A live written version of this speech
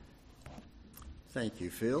Thank you,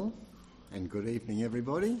 Phil, and good evening,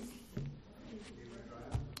 everybody.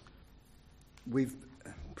 We've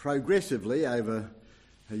progressively, over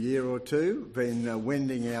a year or two, been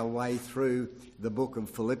wending our way through the book of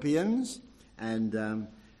Philippians, and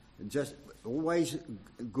just always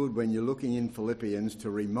good when you're looking in Philippians to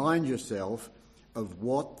remind yourself of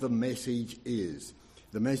what the message is.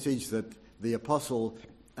 The message that the apostle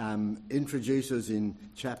introduces in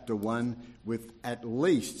chapter 1 with at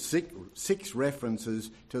least six references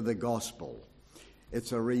to the gospel.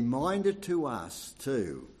 It's a reminder to us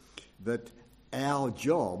too that our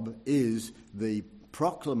job is the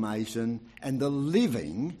proclamation and the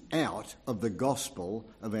living out of the gospel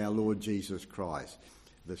of our Lord Jesus Christ.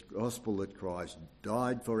 The gospel that Christ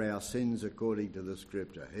died for our sins according to the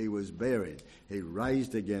Scripture. He was buried. He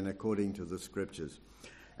raised again according to the Scriptures.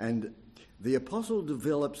 And the apostle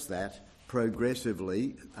develops that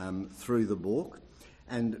progressively through the book.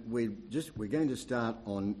 And we're going to start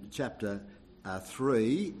on chapter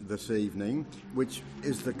 3 this evening, which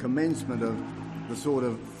is the commencement of the sort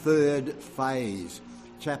of third phase.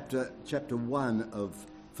 Chapter 1 of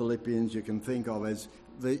Philippians you can think of as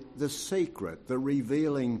the secret, the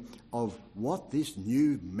revealing of what this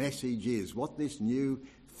new message is, what this new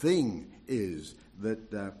thing is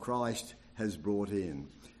that Christ has brought in.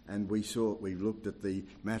 And we looked at the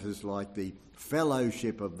matters like the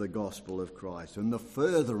fellowship of the gospel of Christ and the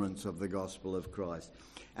furtherance of the gospel of Christ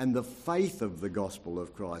and the faith of the gospel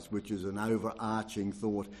of Christ, which is an overarching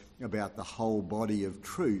thought about the whole body of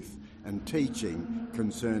truth and teaching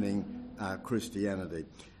concerning Christianity.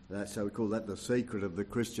 So we call that the secret of the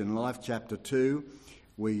Christian life. Chapter 2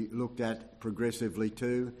 we looked at progressively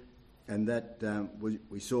too, and that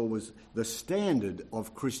we saw was the standard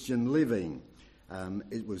of Christian living.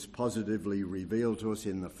 It was positively revealed to us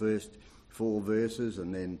in the first 4 verses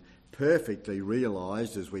and then perfectly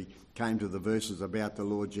realised as we came to the verses about the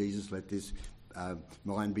Lord Jesus. Let this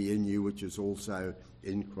mind be in you, which is also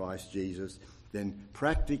in Christ Jesus. Then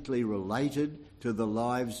practically related to the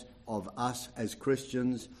lives of us as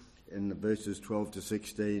Christians in the verses 12 to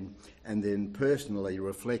 16, and then personally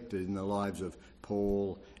reflected in the lives of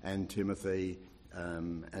Paul and Timothy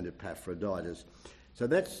and Epaphroditus. So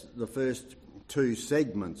that's the first 2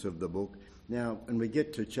 segments of the book. Now, when we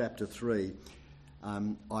get to chapter 3,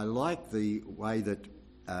 I like the way that,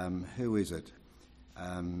 who is it?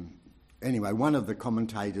 Anyway, one of the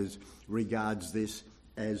commentators regards this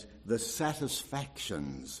as the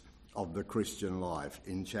satisfactions of the Christian life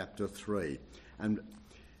in chapter 3. And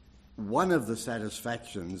one of the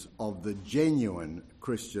satisfactions of the genuine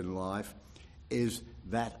Christian life is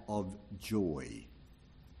that of joy.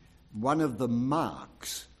 One of the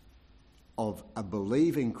marks of a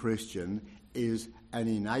believing Christian is an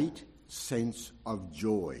innate sense of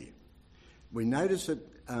joy. We notice it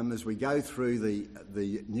as we go through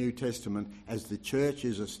the New Testament as the church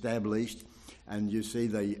is established, and you see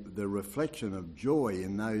the reflection of joy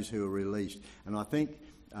in those who are released. And I think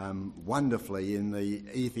wonderfully in the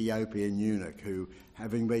Ethiopian eunuch who,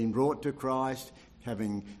 having been brought to Christ,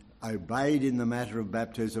 having obeyed in the matter of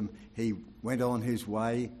baptism, he went on his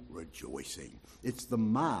way rejoicing. It's the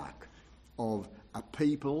mark of a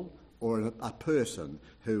people or a person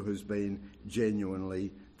who has been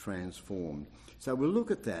genuinely transformed. So we'll look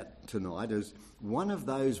at that tonight as one of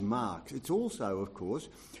those marks. It's also, of course,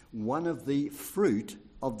 one of the fruit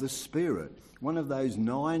of the Spirit, one of those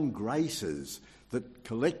 9 graces that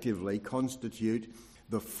collectively constitute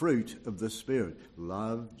the fruit of the Spirit: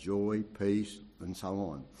 love, joy, peace, and so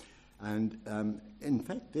on. And in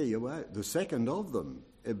fact, there you are, the second of them,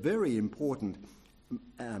 a very important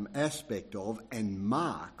aspect of and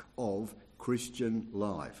mark of Christian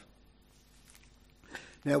life.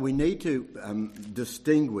 Now, we need to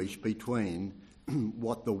distinguish between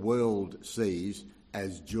what the world sees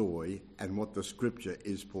as joy and what the Scripture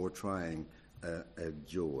is portraying as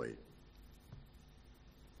joy.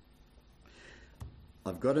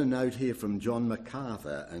 I've got a note here from John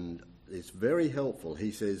MacArthur, and it's very helpful.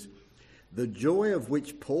 He says, "The joy of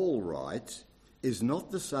which Paul writes is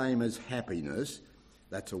not the same as happiness."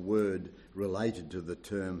 That's a word related to the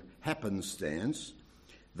term happenstance,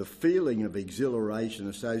 the feeling of exhilaration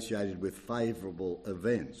associated with favourable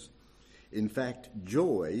events. In fact,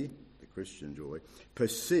 joy, the Christian joy,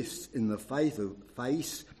 persists in the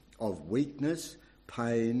face of weakness,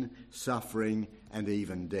 pain, suffering, and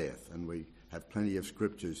even death. And we have plenty of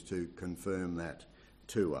scriptures to confirm that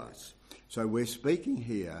to us. So we're speaking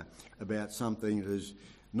here about something that is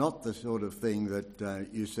not the sort of thing that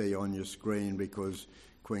you see on your screen because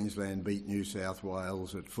Queensland beat New South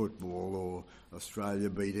Wales at football, or Australia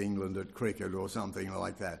beat England at cricket, or something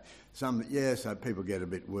like that. So people get a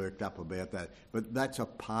bit worked up about that, but that's a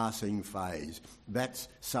passing phase. That's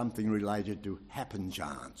something related to happen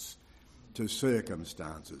chance, to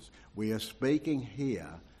circumstances. We are speaking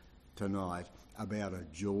here tonight about a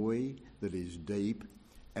joy that is deep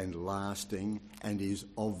and lasting and is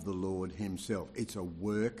of the Lord himself. It's a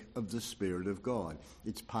work of the Spirit of God.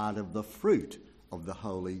 It's part of the fruit of the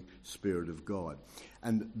Holy Spirit of God.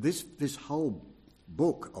 And this whole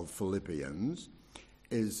book of Philippians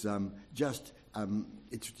is just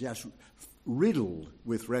riddled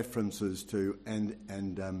with references to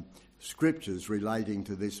and scriptures relating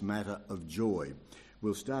to this matter of joy.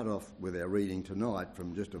 We'll start off with our reading tonight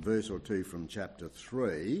from just a verse or two from chapter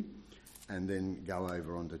 3 and then go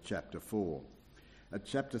over onto chapter 4. At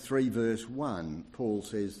chapter 3 verse 1, Paul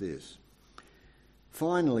says this: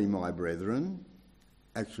 "Finally, my brethren,"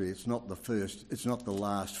 actually, it's not the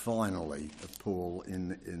last finally of Paul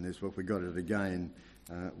in this book. We got it again.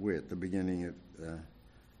 We're at the beginning of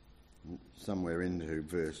somewhere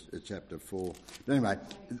into chapter 4. But anyway,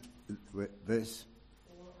 verse.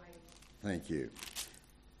 Thank you.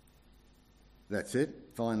 That's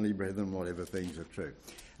it. Finally, brethren, whatever things are true.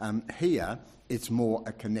 Here, it's more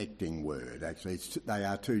a connecting word. Actually, they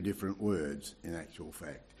are two different words in actual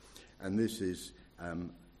fact, and this is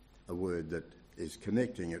a word that is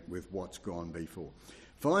connecting it with what's gone before.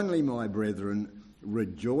 "Finally, my brethren,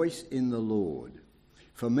 rejoice in the Lord.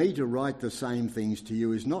 For me to write the same things to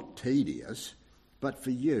you is not tedious, but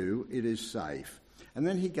for you it is safe." And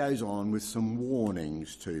then he goes on with some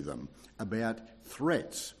warnings to them about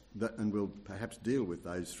threats, and we'll perhaps deal with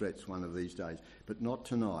those threats one of these days, but not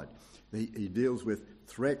tonight. He deals with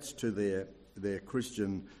threats to their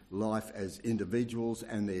Christian life as individuals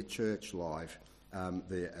and their church life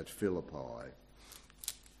there at Philippi.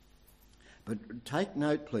 But take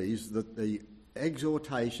note, please, that the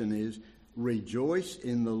exhortation is rejoice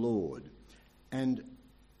in the Lord. And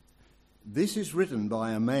this is written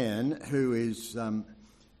by a man who is,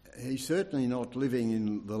 he's certainly not living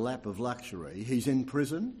in the lap of luxury. He's in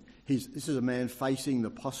prison. This is a man facing the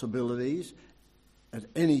possibilities at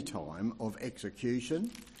any time of execution.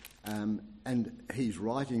 And he's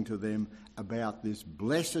writing to them about this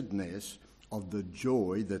blessedness of the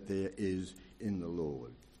joy that there is in the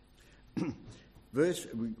Lord.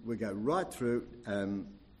 We go right through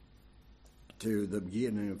to the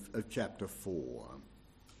beginning of chapter 4.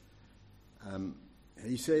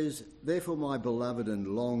 He says, "Therefore, my beloved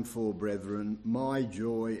and longed for brethren, my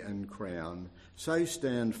joy and crown, so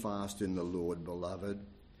stand fast in the Lord, beloved.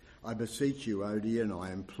 I beseech you, Euodia, and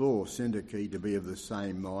I implore Syntyche to be of the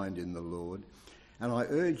same mind in the Lord. And I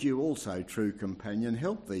urge you also, true companion,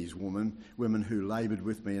 help these women who laboured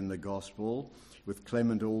with me in the gospel, with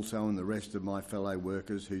Clement also and the rest of my fellow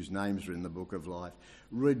workers whose names are in the book of life.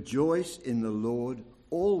 Rejoice in the Lord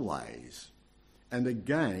always. And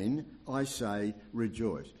again, I say,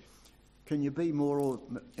 rejoice." Can you be more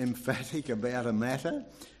emphatic about a matter?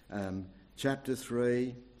 Chapter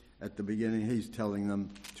 3, at the beginning, he's telling them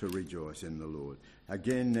to rejoice in the Lord.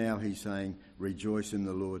 Again, now he's saying, rejoice in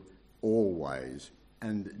the Lord always.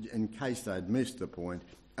 And in case they'd missed the point,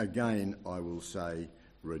 again, I will say,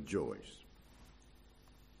 rejoice.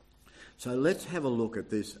 So let's have a look at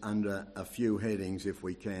this under a few headings, if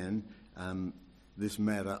we can, this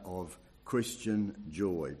matter of Christian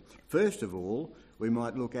joy. First of all, we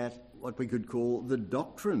might look at what we could call the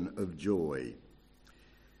doctrine of joy.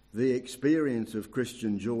 The experience of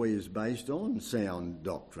Christian joy is based on sound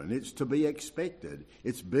doctrine. It's to be expected.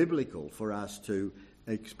 It's biblical for us to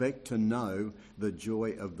expect to know the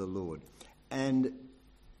joy of the Lord, and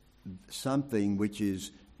something which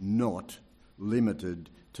is not limited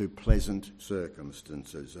to pleasant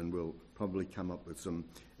circumstances, and we'll probably come up with some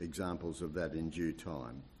examples of that in due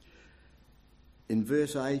time. In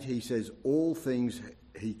verse 8 he says, "All things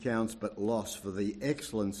he counts but loss for the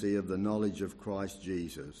excellency of the knowledge of Christ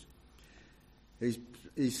Jesus."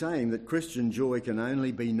 He's saying that Christian joy can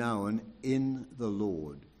only be known in the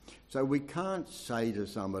Lord. So we can't say to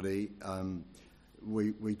somebody,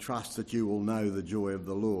 we trust that you will know the joy of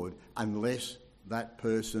the Lord, unless that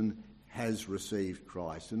person has received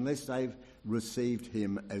Christ, unless they've received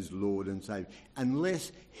him as Lord and Saviour,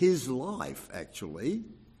 unless his life actually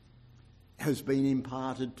has been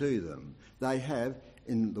imparted to them. They have,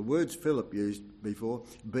 in the words Philip used before,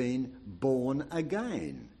 been born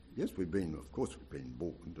again. Yes, we've been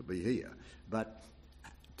born to be here, but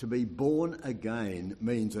to be born again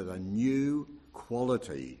means that a new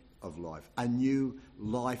quality of life, a new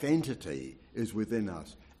life entity is within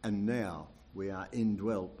us, and now We are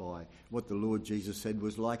indwelt by what the Lord Jesus said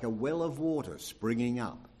was like a well of water springing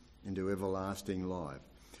up into everlasting life.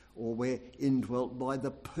 Or we're indwelt by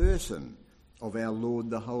the person of our Lord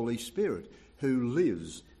the Holy Spirit, who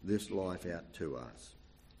lives this life out to us.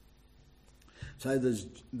 So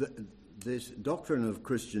this doctrine of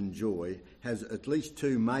Christian joy has at least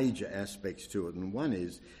two major aspects to it, and one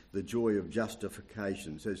is the joy of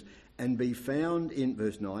justification. It says, and be found in,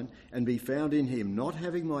 verse 9, and be found in him, not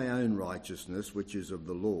having my own righteousness, which is of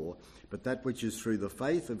the law, but that which is through the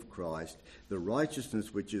faith of Christ, the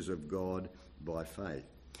righteousness which is of God by faith.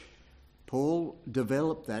 Paul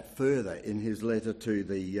developed that further in his letter to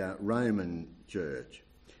the Roman church.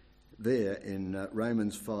 There in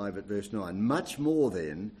Romans 5 at verse 9, much more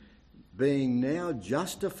then, being now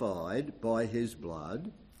justified by his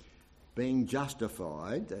blood, being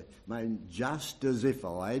justified, just as if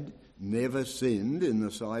I'd never sinned in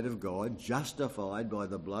the sight of God, justified by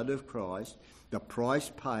the blood of Christ, the price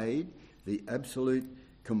paid, the absolute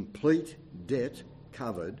complete debt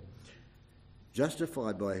covered,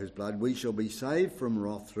 justified by his blood, we shall be saved from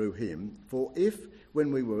wrath through him. For if,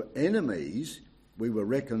 when we were enemies, we were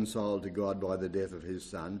reconciled to God by the death of his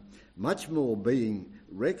Son, much more being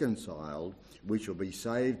reconciled, we shall be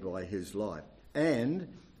saved by his life. And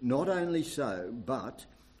not only so, but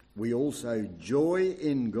we also joy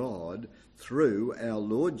in God through our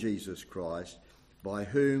Lord Jesus Christ, by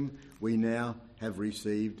whom we now have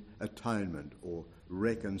received atonement or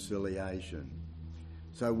reconciliation.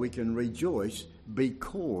 So we can rejoice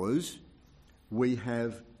because we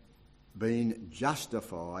have been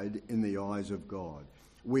justified in the eyes of God.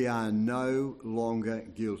 We are no longer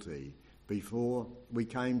guilty. Before we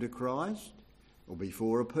came to Christ, or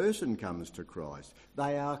before a person comes to Christ,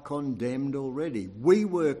 they are condemned already. We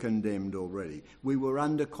were condemned already. We were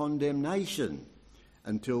under condemnation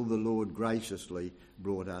until the Lord graciously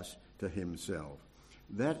brought us to himself.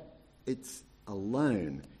 That it's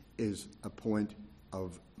alone is a point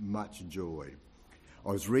of much joy.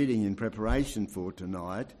 I was reading in preparation for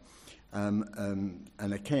tonight an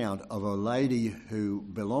account of a lady who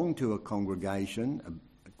belonged to a congregation,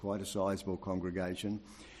 quite a sizable congregation,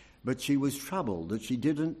 but she was troubled that she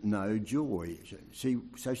didn't know joy.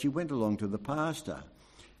 So she went along to the pastor,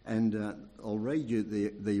 and I'll read you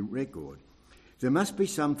the record. There must be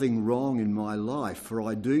something wrong in my life, for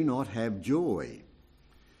I do not have joy.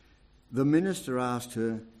 The minister asked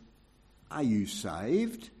her, are you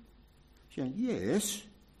saved? She said, yes.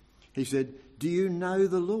 He said, do you know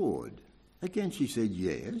the Lord? Again she said,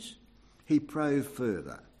 yes. He probed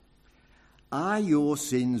further, are your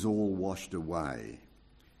sins all washed away?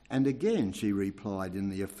 And again she replied in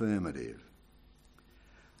the affirmative.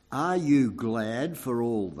 Are you glad for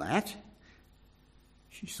all that?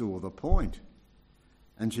 She saw the point,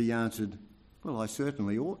 and she answered, well, I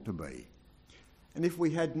certainly ought to be. And if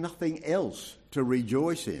we had nothing else to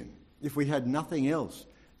rejoice in, if we had nothing else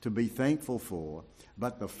to be thankful for,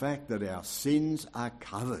 but the fact that our sins are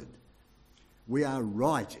covered, we are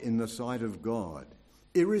right in the sight of God,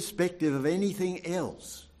 irrespective of anything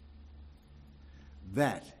else,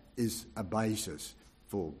 that is a basis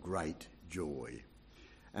for great joy.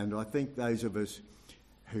 And I think those of us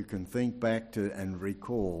who can think back to and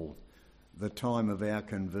recall the time of our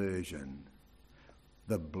conversion,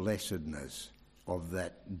 the blessedness of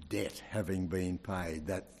that debt having been paid,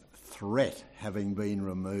 that threat having been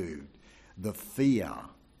removed, the fear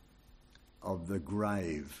of the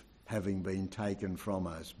grave having been taken from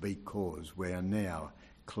us because we are now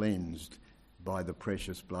cleansed by the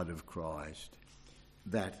precious blood of Christ.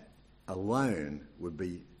 That alone would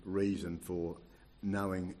be reason for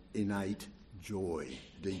knowing innate joy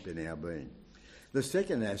deep in our being. The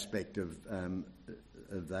second aspect of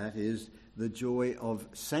that is the joy of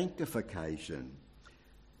sanctification.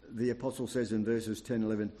 The apostle says in verses 10 and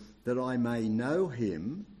 11, that I may know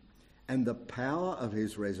him and the power of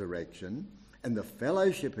his resurrection and the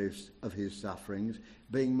fellowship of his sufferings,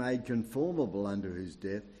 being made conformable unto his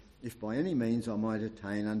death, if by any means I might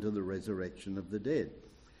attain unto the resurrection of the dead.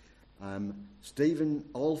 Stephen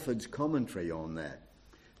Alford's commentary on that.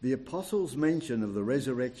 The apostle's mention of the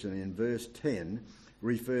resurrection in verse 10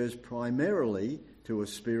 refers primarily to a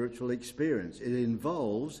spiritual experience. It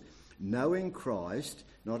involves knowing Christ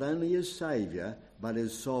not only as Saviour but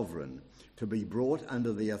as sovereign. To be brought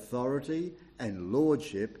under the authority and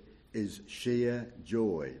lordship is sheer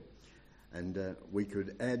joy. And we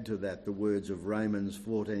could add to that the words of Romans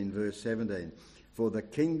 14 verse 17. For the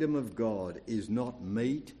kingdom of God is not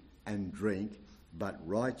meat and drink, but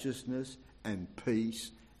righteousness and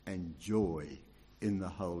peace and joy in the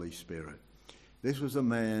Holy Spirit. This was a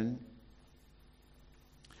man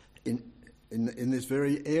in this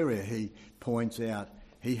very area, he points out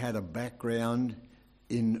he had a background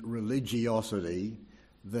in religiosity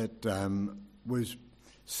that was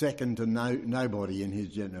second to nobody in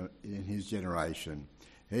his generation.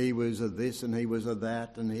 He was a this and he was a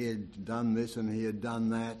that, and he had done this and he had done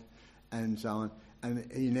that, and so on. And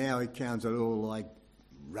he counts it all like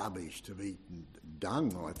rubbish to be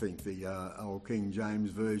dung, I think the old King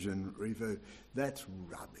James Version refers. That's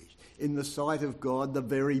rubbish. In the sight of God, the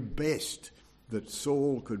very best that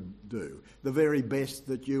Saul could do, the very best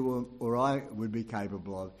that you or I would be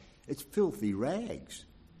capable of, it's filthy rags.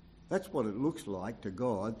 That's what it looks like to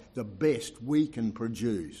God, the best we can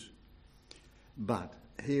produce. But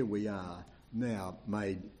here we are now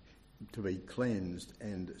made to be cleansed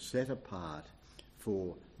and set apart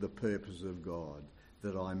for the purpose of God,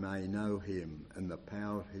 that I may know him and the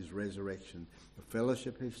power of his resurrection, the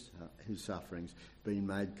fellowship of his sufferings, being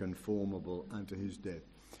made conformable unto his death.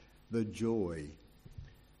 The joy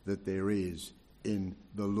that there is in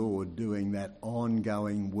the Lord doing that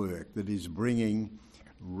ongoing work that is bringing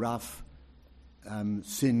rough,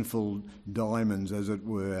 sinful diamonds, as it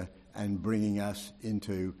were, and bringing us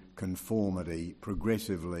into conformity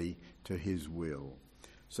progressively to his will.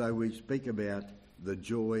 So we speak about the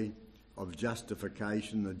joy of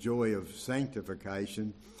justification, the joy of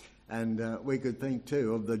sanctification, and we could think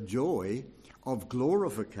too of the joy of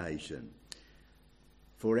glorification.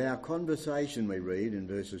 For our conversation, we read in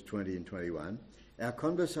verses 20 and 21, our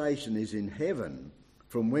conversation is in heaven,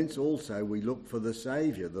 from whence also we look for the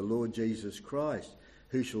Saviour, the Lord Jesus Christ,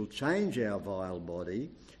 who shall change our vile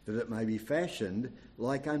body, that it may be fashioned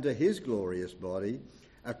like unto his glorious body,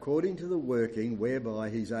 according to the working whereby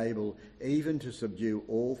he's able even to subdue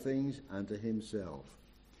all things unto himself.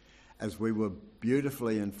 As we were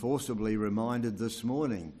beautifully and forcibly reminded this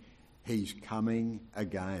morning, he's coming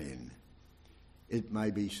again. It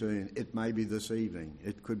may be soon, it may be this evening,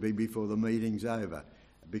 it could be before the meeting's over,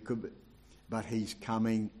 but he's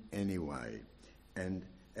coming anyway. And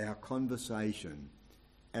our conversation,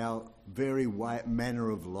 our very manner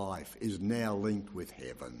of life is now linked with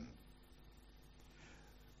heaven.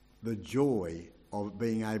 The joy of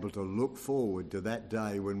being able to look forward to that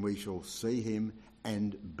day when we shall see him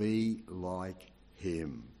and be like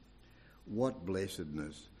him. What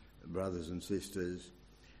blessedness, brothers and sisters,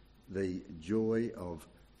 the joy of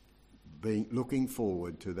looking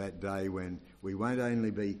forward to that day when we won't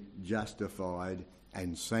only be justified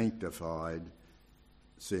and sanctified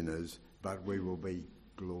sinners, but we will be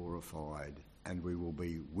glorified, and we will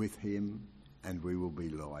be with him, and we will be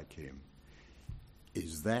like him.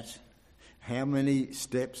 Is that how many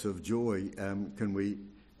steps of joy can we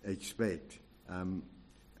expect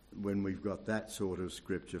when we've got that sort of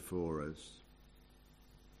scripture for us?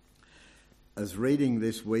 I was reading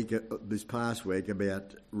this past week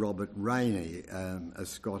about Robert Rainey, a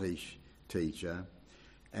Scottish teacher,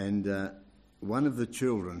 and one of the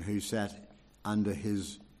children who sat under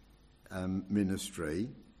his ministry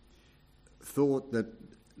thought that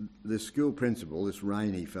the school principal, this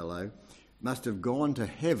Rainey fellow, must have gone to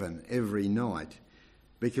heaven every night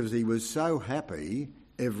because he was so happy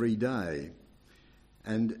every day.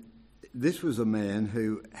 And this was a man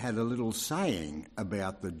who had a little saying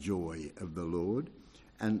about the joy of the Lord,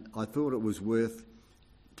 and I thought it was worth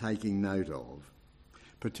taking note of,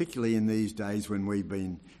 particularly in these days when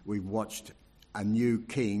we've watched a new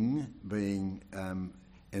king being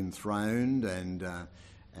enthroned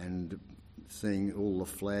and seeing all the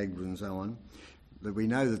flags and so on. That we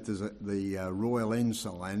know that the royal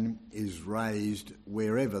ensign is raised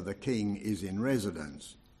wherever the king is in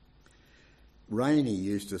residence. Rainey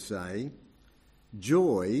used to say,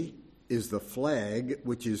 joy is the flag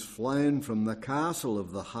which is flown from the castle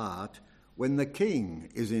of the heart when the king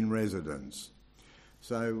is in residence.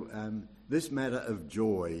 So this matter of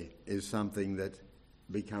joy is something that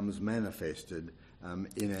becomes manifested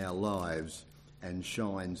in our lives and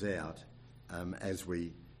shines out as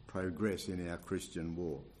we progress in our Christian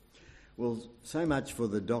walk. Well, so much for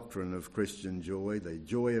the doctrine of Christian joy, the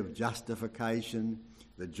joy of justification,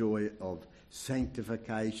 the joy of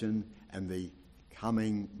sanctification, and the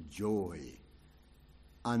coming joy,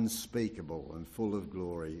 unspeakable and full of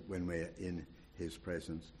glory when we're in his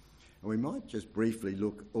presence. And we might just briefly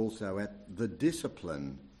look also at the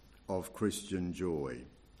discipline of Christian joy.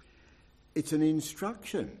 It's an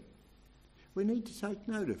instruction. We need to take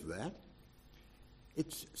note of that.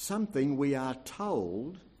 It's something we are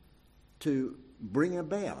told to bring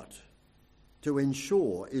about, to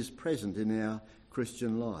ensure is present in our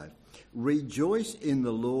Christian life. Rejoice in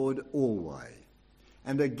the Lord always.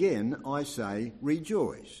 And again, I say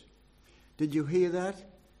rejoice. Did you hear that,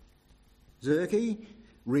 Zerky?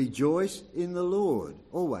 rejoice in the Lord.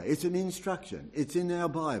 Always. It's an instruction. It's in our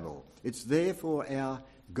Bible. It's there for our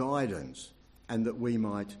guidance and that we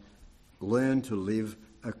might learn to live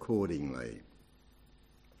accordingly.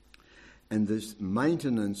 And this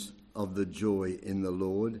maintenance of the joy in the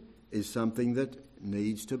Lord is something that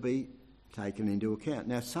needs to be taken into account.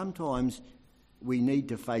 Now, sometimes we need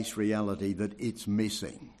to face reality that it's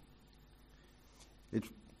missing.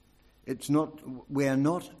 We are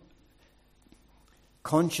not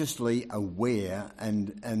consciously aware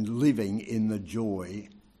and living in the joy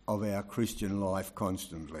of our Christian life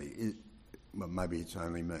constantly. Well, maybe it's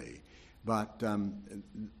only me. But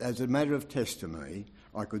as a matter of testimony,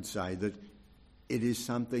 I could say that it is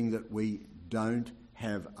something that we don't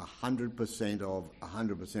have 100%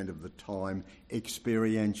 of the time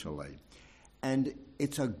experientially. And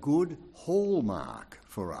it's a good hallmark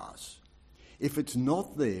for us. If it's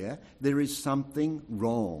not there, there is something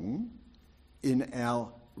wrong in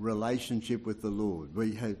our relationship with the Lord.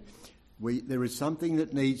 There is something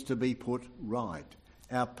that needs to be put right.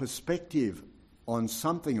 Our perspective on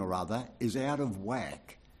something or other is out of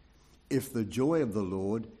whack if the joy of the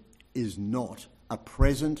Lord is not a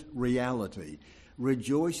present reality.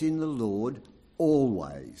 Rejoice in the Lord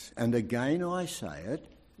always. And again I say it,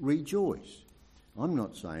 rejoice. I'm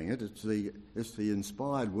not saying it, it's the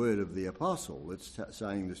inspired word of the apostle that's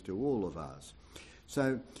saying this to all of us.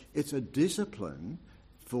 So it's a discipline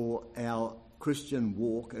for our Christian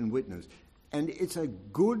walk and witness. And it's a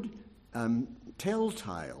good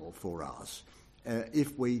telltale for us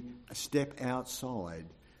if we step outside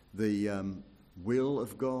the will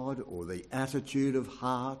of God or the attitude of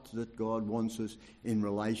heart that God wants us in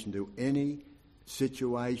relation to any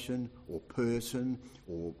situation or person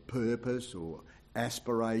or purpose or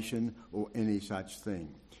aspiration or any such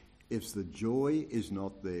thing. If the joy is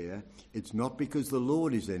not there, it's not because the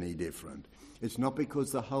Lord is any different. It's not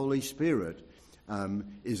because the Holy Spirit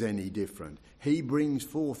is any different. He brings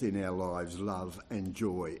forth in our lives love and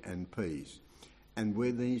joy and peace. And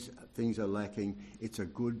where these things are lacking, it's a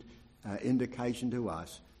good indication to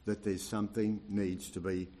us that there's something needs to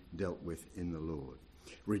be dealt with in the Lord.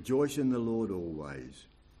 Rejoice in the Lord always.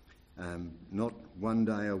 Not one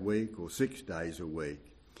day a week or 6 days a week.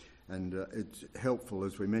 And it's helpful,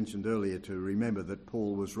 as we mentioned earlier, to remember that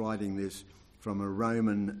Paul was writing this from a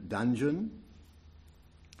Roman dungeon.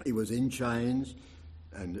 He was in chains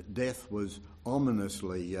and death was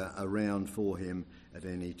ominously around for him at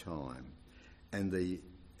any time. And the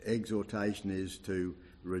exhortation is to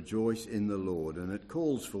rejoice in the Lord, and it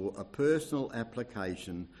calls for a personal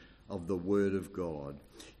application of the Word of God.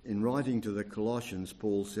 In writing to the Colossians,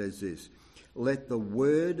 Paul says this: "Let the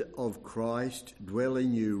word of Christ dwell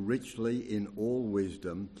in you richly in all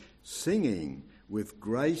wisdom, singing with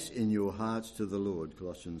grace in your hearts to the Lord."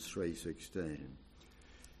 Colossians 3:16.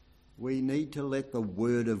 We need to let the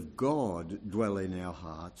word of God dwell in our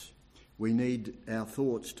hearts. We need our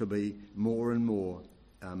thoughts to be more and more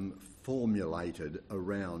formulated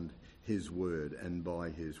around his word and by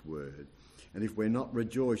his word. And if we're not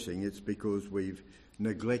rejoicing, it's because we've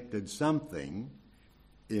neglected something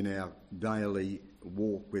in our daily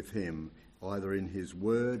walk with him, either in his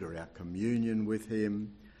word or our communion with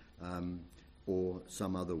him, or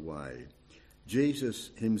some other way.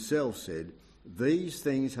 Jesus himself said, "These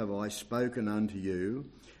things have I spoken unto you,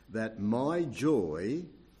 that my joy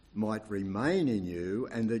might remain in you,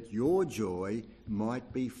 and that your joy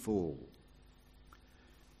might be full."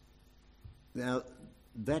 Now,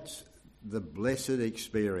 that's the blessed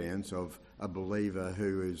experience of a believer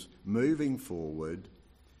who is moving forward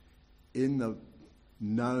in the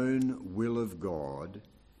known will of God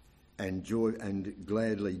and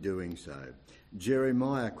gladly doing so.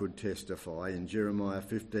 Jeremiah could testify in Jeremiah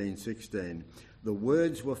 15:16, "The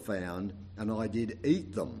words were found, and I did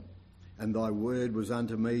eat them, and thy word was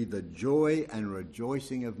unto me the joy and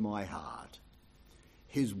rejoicing of my heart."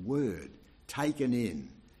 His word taken in,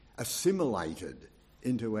 assimilated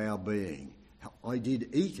into our being. "I did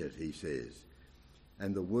eat it," he says,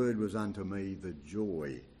 "and the word was unto me the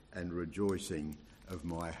joy and rejoicing of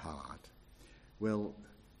my heart." Well,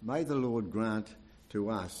 may the Lord grant to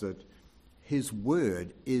us that his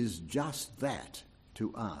word is just that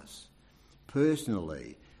to us,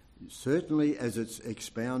 personally, certainly as it's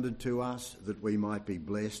expounded to us, that we might be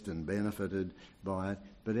blessed and benefited by it,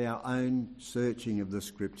 but our own searching of the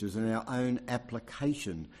Scriptures and our own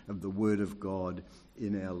application of the Word of God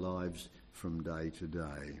in our lives from day to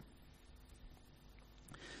day.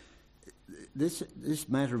 This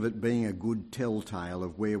matter of it being a good telltale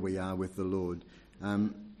of where we are with the Lord,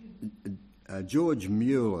 George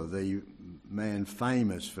Mueller, the man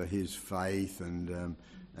famous for his faith and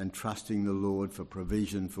and trusting the Lord for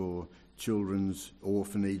provision for children's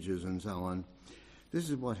orphanages and so on. This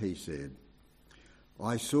is what he said.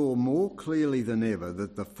 I saw more clearly than ever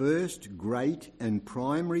that the first great and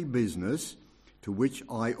primary business to which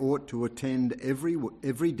I ought to attend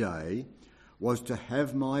every day was to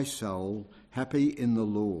have my soul happy in the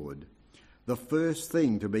Lord. The first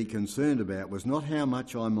thing to be concerned about was not how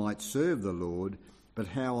much I might serve the Lord, but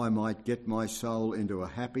how I might get my soul into a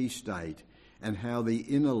happy state and how the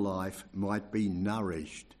inner life might be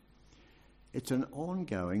nourished. It's an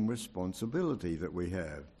ongoing responsibility that we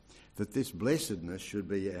have, that this blessedness should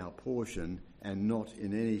be our portion and not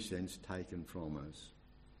in any sense taken from us.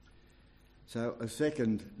 So a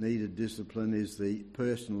second needed discipline is the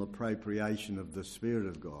personal appropriation of the Spirit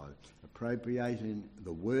of God, appropriating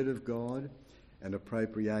the Word of God and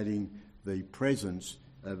appropriating the presence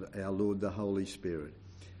of our Lord the Holy Spirit.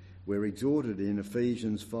 We're exhorted in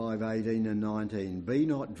Ephesians 5:18 and 19, be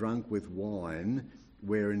not drunk with wine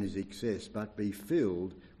wherein is excess, but be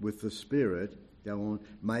filled with the Spirit, go on,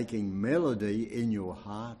 making melody in your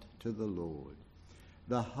heart to the Lord.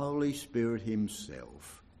 The Holy Spirit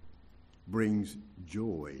himself brings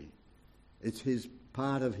joy. It's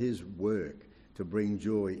part of his work to bring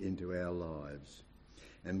joy into our lives.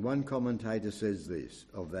 And one commentator says this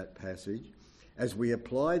of that passage, as we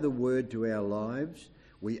apply the word to our lives,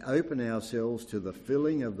 we open ourselves to the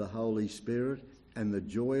filling of the Holy Spirit and the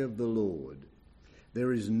joy of the Lord.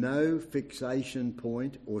 There is no fixation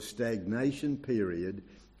point or stagnation period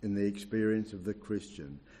in the experience of the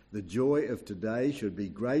Christian. The joy of today should be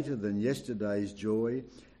greater than yesterday's joy,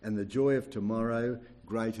 and the joy of tomorrow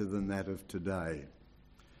greater than that of today.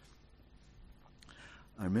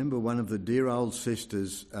 I remember one of the dear old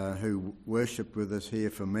sisters who worshipped with us here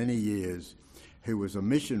for many years, who was a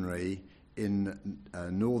missionary in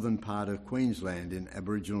northern part of Queensland in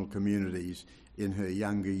Aboriginal communities in her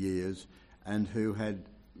younger years, and who had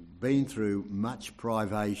been through much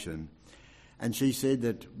privation. And she said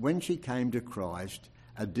that when she came to Christ,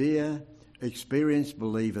 a dear, experienced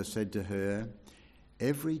believer said to her,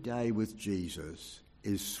 every day with Jesus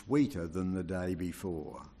is sweeter than the day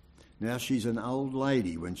before. Now, she's an old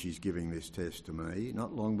lady when she's giving this testimony,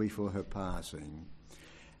 not long before her passing.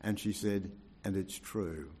 And she said, and it's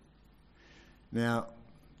true. Now,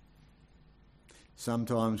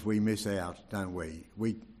 sometimes we miss out, don't we?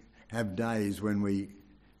 We have days when we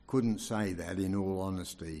couldn't say that, in all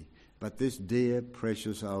honesty. But this dear,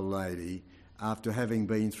 precious old lady, after having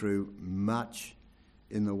been through much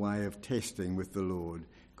in the way of testing with the Lord,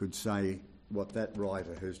 could say what that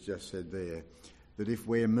writer has just said there, that if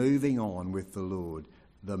we're moving on with the Lord,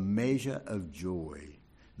 the measure of joy,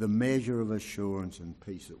 the measure of assurance and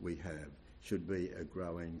peace that we have should be a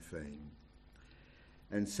growing thing.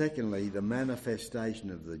 And secondly, the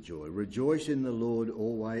manifestation of the joy. Rejoice in the Lord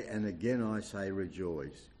always, and again I say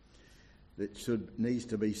rejoice. That needs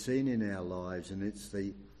to be seen in our lives, and it's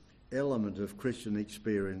the element of Christian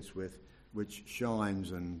experience which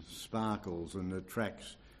shines and sparkles and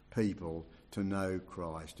attracts people to know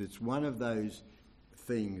Christ. It's one of those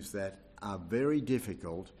things that are very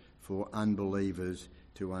difficult for unbelievers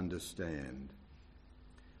to understand.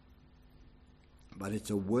 But it's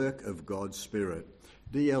a work of God's Spirit.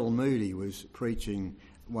 D.L. Moody was preaching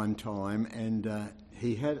one time, and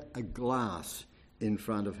he had a glass in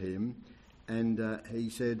front of him, and he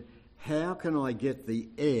said, how can I get the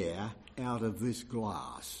air out of this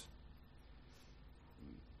glass?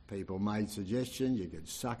 People made suggestions. You could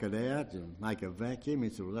suck it out and make a vacuum. He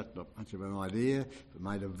said, well, that's not much of an idea. If it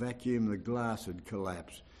made a vacuum, the glass would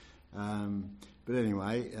collapse. But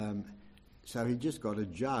anyway, so he just got a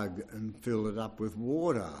jug and filled it up with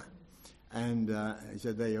water. And he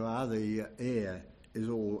said, there you are, the air is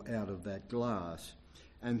all out of that glass.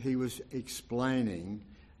 And he was explaining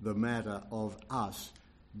the matter of us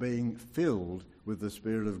being filled with the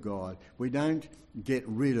Spirit of God. We don't get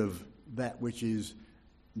rid of that which is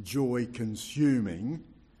joy-consuming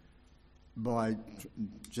by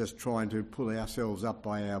just trying to pull ourselves up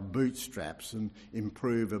by our bootstraps and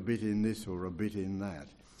improve a bit in this or a bit in that.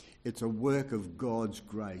 It's a work of God's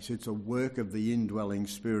grace. It's a work of the indwelling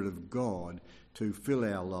Spirit of God to fill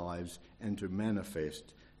our lives and to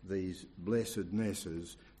manifest these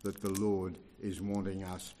blessednesses that the Lord is wanting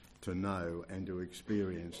us to know and to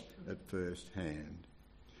experience at first hand.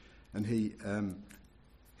 And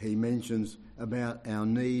he mentions about our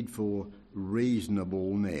need for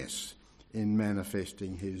reasonableness in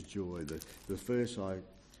manifesting his joy. The verse I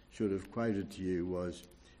should have quoted to you was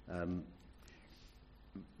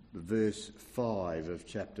verse 5 of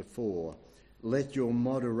chapter 4. Let your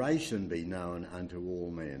moderation be known unto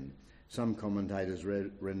all men. Some commentators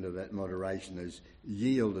render that moderation as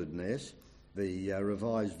yieldedness, the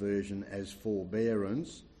Revised Version as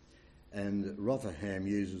forbearance, and Rotherham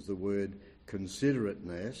uses the word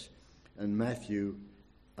considerateness, and Matthew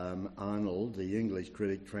Arnold, the English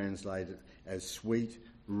critic, translated as sweet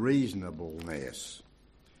reasonableness.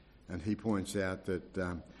 And he points out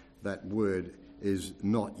that that word is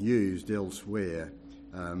not used elsewhere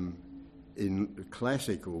in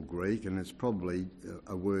classical Greek, and it's probably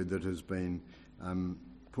a word that has been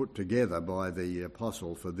put together by the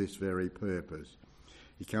apostle for this very purpose.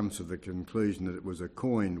 He comes to the conclusion that it was a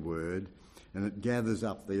coined word, and it gathers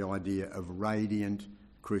up the idea of radiant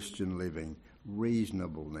Christian living,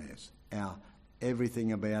 reasonableness,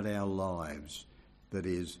 everything about our lives that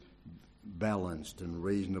is balanced and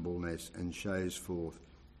reasonableness and shows forth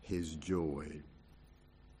his joy.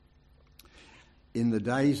 In the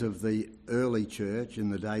days of the early church, in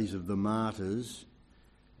the days of the martyrs,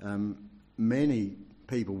 many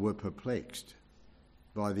people were perplexed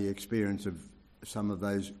by the experience of some of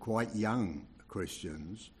those quite young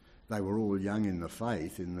Christians. They were all young in the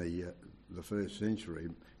faith in the first century,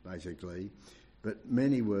 basically, but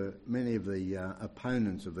many of the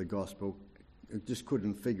opponents of the gospel just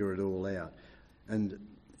couldn't figure it all out. And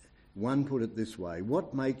one put it this way: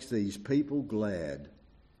 what makes these people glad?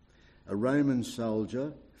 A Roman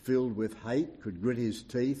soldier filled with hate could grit his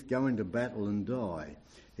teeth, go into battle and die.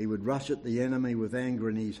 He would rush at the enemy with anger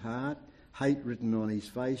in his heart, hate written on his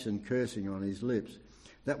face and cursing on his lips.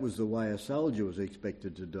 That was the way a soldier was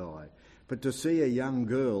expected to die. But to see a young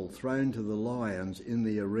girl thrown to the lions in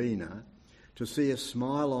the arena, to see a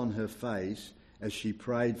smile on her face as she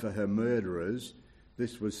prayed for her murderers,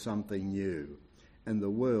 this was something new. And the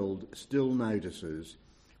world still notices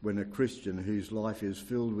when a Christian whose life is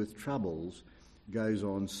filled with troubles goes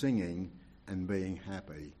on singing and being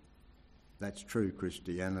happy. That's true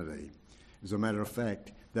Christianity. As a matter of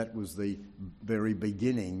fact, that was the very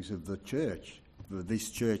beginnings of the church, of this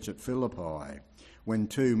church at Philippi, when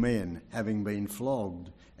two men, having been flogged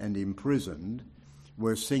and imprisoned,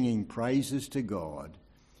 were singing praises to God,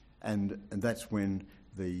 and that's when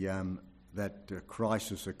that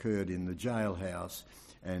crisis occurred in the jailhouse,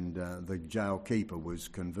 and the jailkeeper was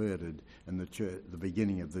converted, and the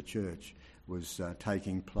beginning of the church was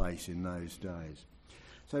taking place in those days.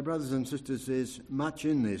 So, brothers and sisters, there's much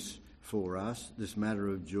in this for us, this matter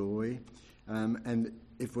of joy, and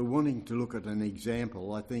if we're wanting to look at an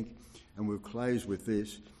example, I think, and we'll close with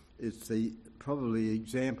this, it's probably the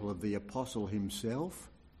example of the apostle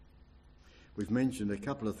himself. We've mentioned a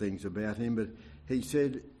couple of things about him, but he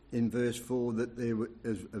said in verse 4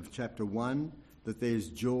 that of chapter 1 that there's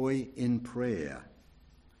joy in prayer.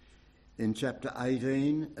 In chapter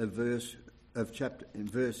 18 verse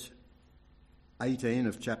 18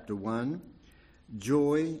 of chapter 1,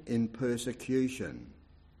 joy in persecution.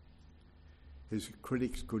 His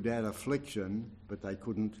critics could add affliction, but they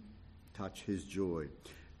couldn't touch his joy.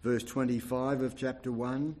 Verse 25 of chapter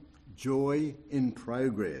 1, joy in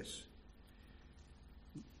progress.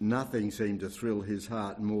 Nothing seemed to thrill his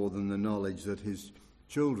heart more than the knowledge that his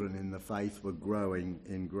children in the faith were growing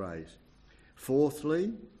in grace.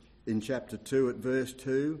 Fourthly, in chapter 2 at verse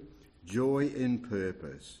 2, joy in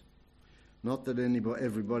purpose. Not that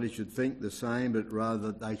everybody should think the same, but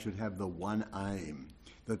rather that they should have the one aim,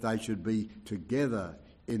 that they should be together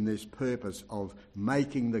in this purpose of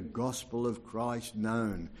making the gospel of Christ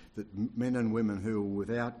known, that men and women who were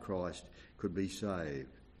without Christ could be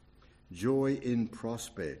saved. Joy in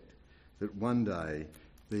prospect, that one day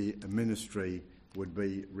the ministry would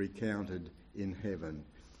be recounted in heaven.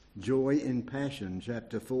 Joy in passion,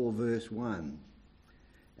 chapter 4 verse 1.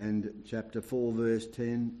 And chapter 4 verse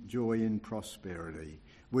 10, joy in prosperity.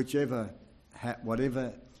 Whatever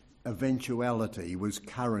eventuality was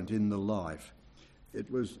current in the life, it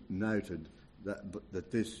was noted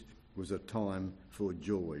that this was a time for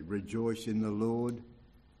joy. Rejoice in the Lord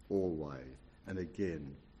always. And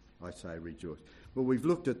again, I say rejoice. Well, we've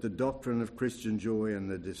looked at the doctrine of Christian joy and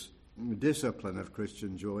the discipline of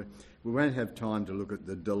Christian joy. We won't have time to look at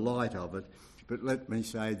the delight of it, but let me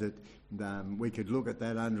say that we could look at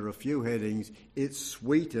that under a few headings. It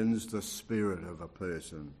sweetens the spirit of a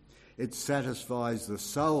person. It satisfies the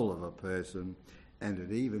soul of a person, and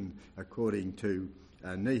it even, according to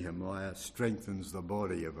Nehemiah, strengthens the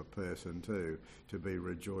body of a person too, to be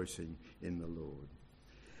rejoicing in the Lord.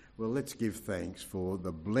 Well, let's give thanks for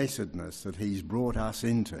the blessedness that he's brought us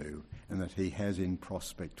into and that he has in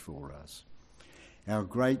prospect for us. Our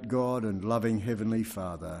great God and loving Heavenly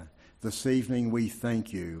Father, this evening we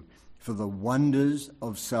thank you for the wonders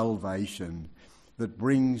of salvation that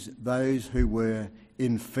brings those who were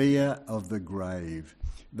in fear of the grave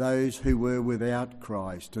those who were without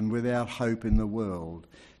Christ and without hope in the world,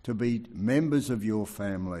 to be members of your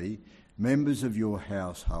family, members of your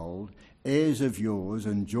household, heirs of yours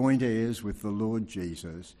and joint heirs with the Lord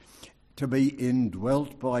Jesus, to be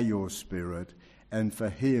indwelt by your Spirit, and for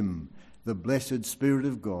him, the blessed Spirit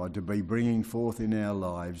of God, to be bringing forth in our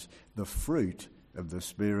lives the fruit of the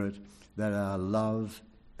Spirit, that are love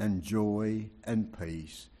and joy and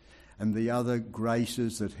peace, and the other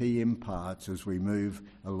graces that he imparts as we move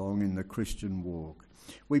along in the Christian walk.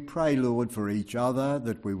 We pray, Lord, for each other,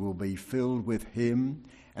 that we will be filled with him,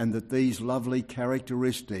 and that these lovely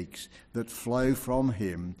characteristics that flow from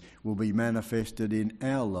him will be manifested in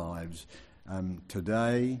our lives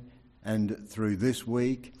today and through this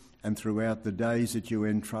week and throughout the days that you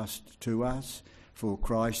entrust to us. For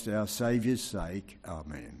Christ our Saviour's sake.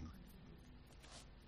 Amen.